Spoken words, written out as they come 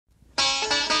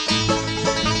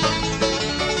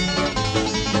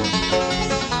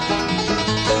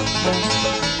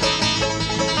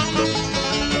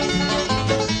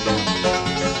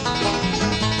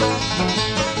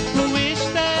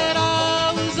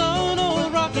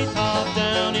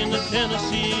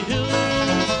Tennessee hills.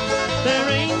 There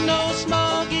ain't no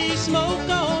smoggy smoke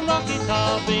on Rocky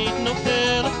Top, ain't no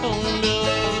telephone bill.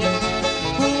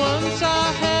 Once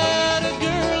I had a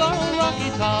girl on Rocky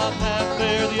Top, half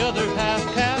fair, the other half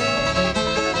cat.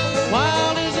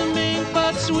 Wild as a mink,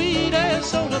 but sweet as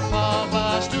soda pop,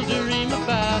 I still dream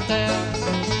about that.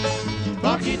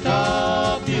 Rocky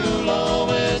Top, you'll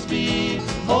always be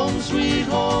home, sweet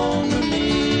home to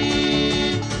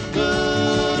me.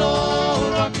 Good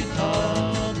old Rocky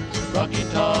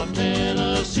Top,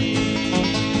 Tennessee.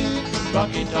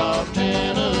 Rocky Top,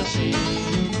 Tennessee.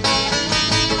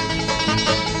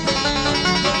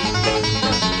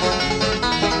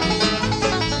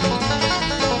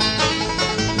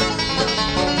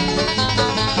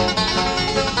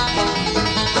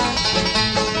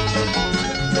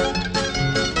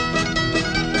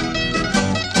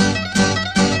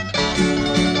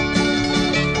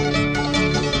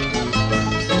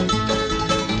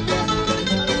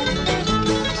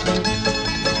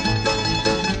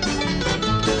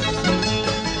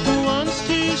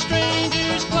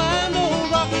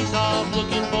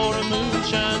 Looking for a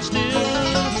moonshine still.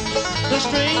 The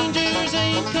strangers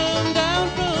ain't come down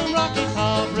from Rocky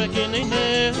Top, reckon they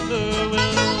never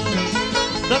will.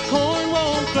 The corn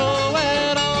won't grow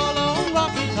at all on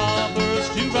Rocky Top, or it's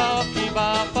too rocky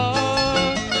by far.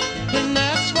 And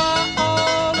that's why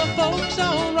all the folks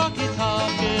on Rocky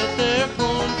Top get their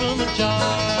corn from a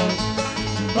jar.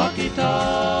 Rocky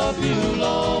Top, you'll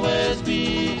always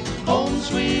be home,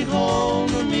 sweet home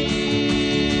to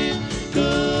me.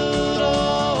 Good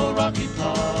old Rocky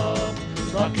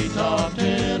Top,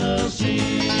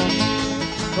 Tennessee.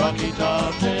 Rocky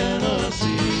Top,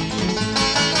 Tennessee.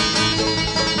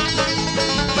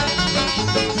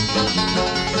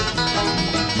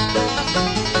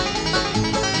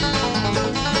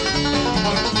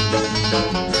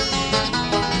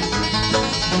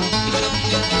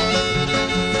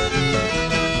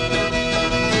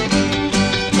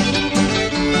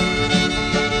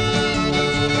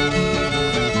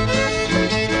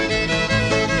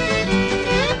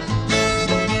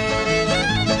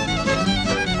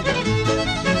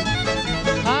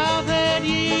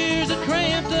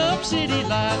 City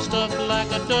life stuck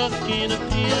like a duck in a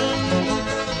pen.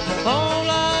 All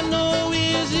I know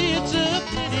is it's a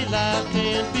pity life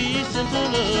can't be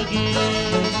simple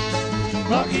again.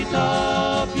 Rocky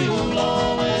Top, you'll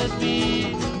always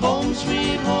be home,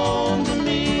 sweet home to me.